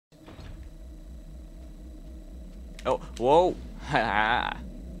Oh, whoa.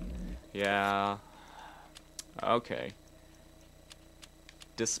 Yeah. Okay.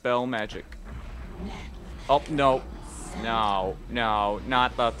 Dispel magic. Oh, no. No, no,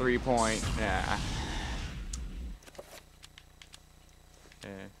 not the 3-point. Yeah.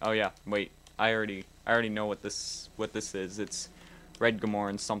 Oh yeah, wait. I already know what this is. It's Red Gamor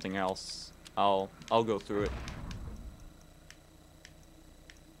and something else. I'll go through it.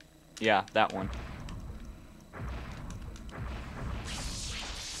 Yeah, that one.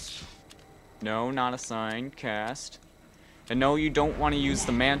 No, not a sign. Cast. And no, you don't want to use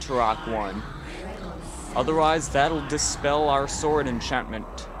the Mantarok one. Otherwise, that'll dispel our sword enchantment.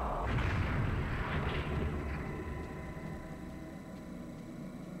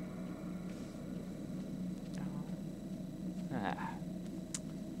 Ah.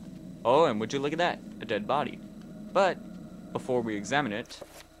 Oh, and would you look at that? A dead body. But, before we examine it,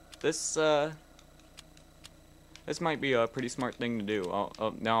 this might be a pretty smart thing to do.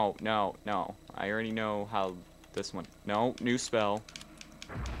 Oh, no, no, no. I already know how this one... No, new spell.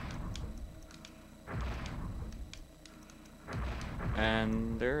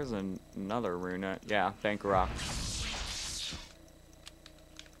 And there's another rune. Yeah, Bank Rock.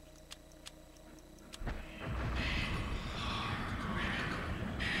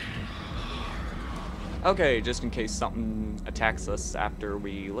 Okay, just in case something attacks us after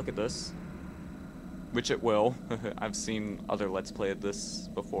we look at this. Which it will. I've seen other Let's Play of this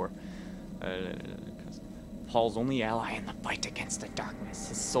before. Paul's only ally in the fight against the darkness.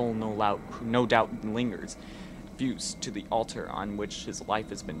 His soul no doubt lingers, fused to the altar on which his life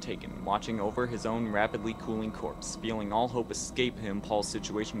has been taken, watching over his own rapidly cooling corpse. Feeling all hope escape him, Paul's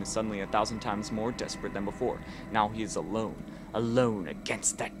situation is suddenly 1,000 times more desperate than before. Now he is alone. Alone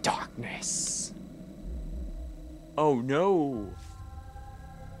against the darkness. Oh no!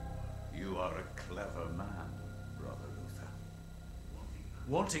 You are a clever man, Brother Luther.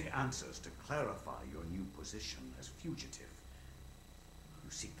 Wanting answers to clarify your new position as fugitive.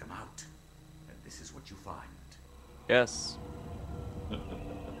 You seek them out, and this is what you find. Yes.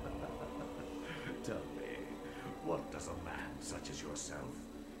 Tell me, what does a man such as yourself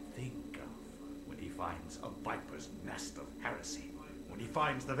think of when he finds a viper's nest of heresy? When he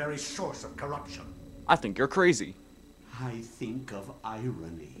finds the very source of corruption? I think you're crazy. I think of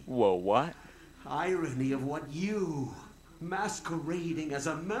irony. Whoa, what? Irony of what you, masquerading as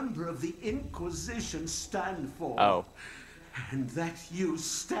a member of the Inquisition, stand for. Oh. And that you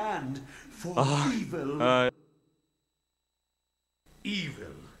stand for evil.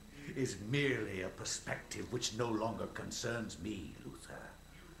 Evil is merely a perspective which no longer concerns me, Luther.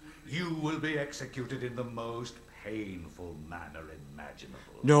 You will be executed in the most painful manner imaginable.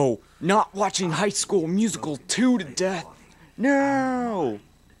 No, not watching High School Musical 2 to death. No!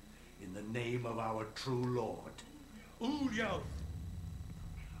 In the name of our true Lord, Ulyaoth.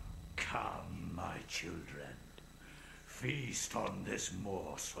 Come, my children. Feast on this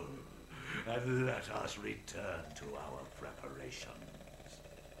morsel, and let us return to our preparations.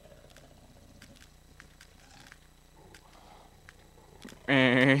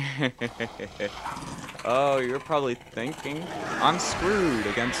 Oh, you're probably thinking, I'm screwed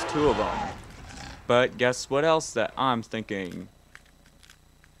against 2 of them. But guess what else that I'm thinking?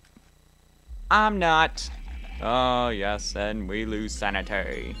 I'm not. Oh, yes, and we lose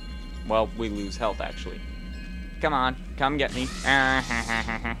sanity. Well, we lose health, actually. Come on, come get me.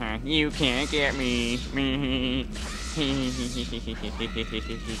 You can't get me.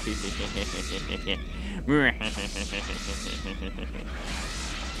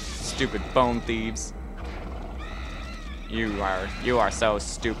 Stupid bone thieves. You are so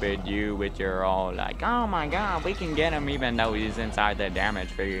stupid, you with your all like, oh my god, we can get him even though he's inside the damage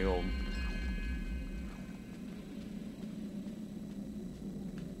field.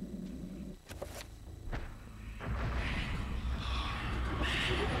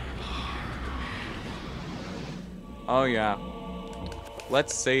 Oh yeah.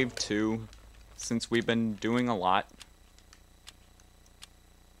 Let's save 2, since we've been doing a lot.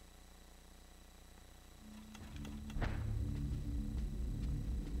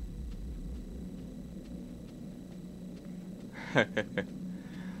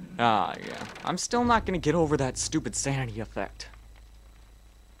 Ah, yeah. I'm still not gonna get over that stupid sanity effect.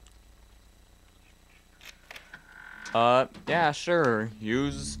 Yeah, sure.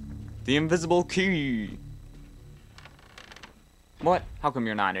 Use the invisible key. What? How come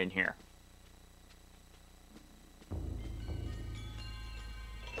you're not in here?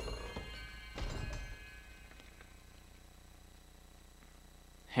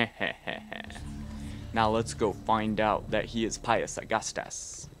 Hehehehe. Now let's go find out that he is Pius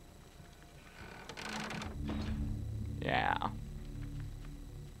Augustus. Yeah.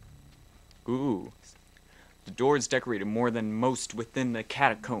 Ooh. The door is decorated more than most within the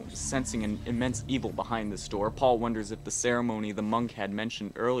catacombs. Sensing an immense evil behind this door, Paul wonders if the ceremony the monk had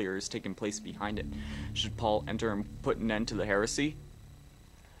mentioned earlier is taking place behind it. Should Paul enter and put an end to the heresy?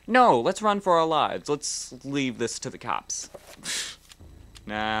 No, let's run for our lives. Let's leave this to the cops.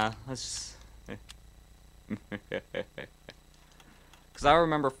 Nah, let's just... Because I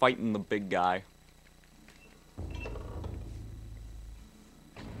remember fighting the big guy.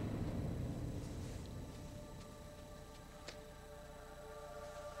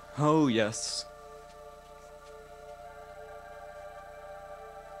 Oh, yes.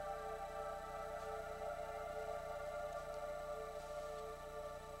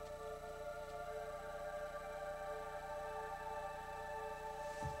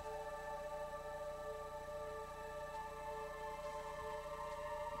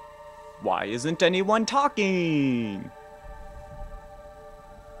 Why isn't anyone talking?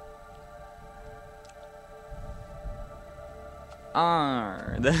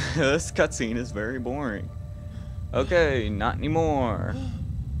 This cutscene is very boring. Okay, not anymore.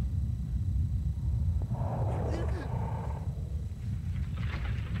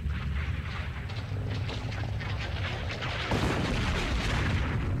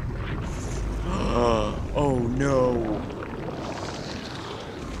 Oh no.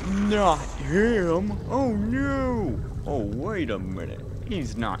 Not him. Oh no. Oh, wait a minute.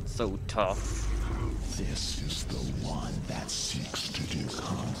 He's not so tough. This is the one that seeks to do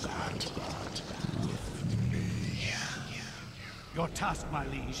combat with me. Your task, my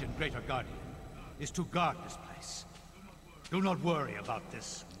liege and greater guardian, is to guard this place. Do not worry about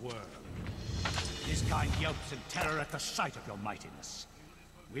this worm. His kind yelps in terror at the sight of your mightiness.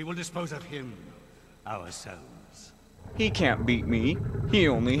 We will dispose of him ourselves. He can't beat me. He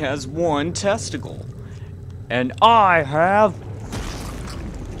only has one testicle. And I have...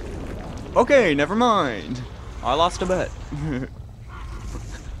 Okay, never mind. I lost a bet. If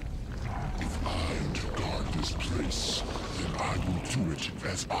I am to guard this place, then I will do it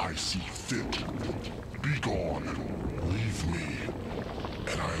as I see fit. Be gone. Leave me.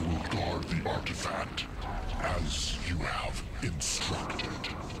 And I will guard the artifact as you have instructed.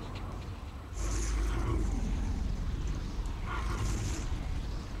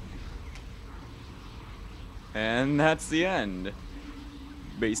 And that's the end.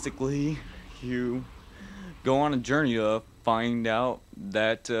 Basically, you go on a journey to find out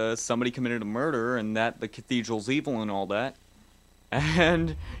that somebody committed a murder and that the cathedral's evil and all that.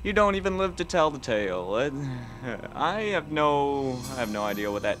 And you don't even live to tell the tale. I have no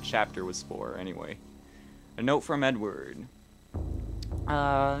idea what that chapter was for anyway. A note from Edward.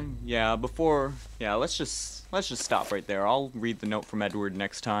 Yeah, let's just stop right there. I'll read the note from Edward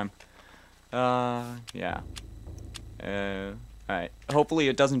next time. Yeah. Alright. Hopefully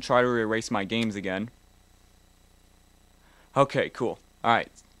it doesn't try to erase my games again. Okay, cool.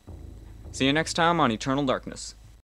 Alright. See you next time on Eternal Darkness.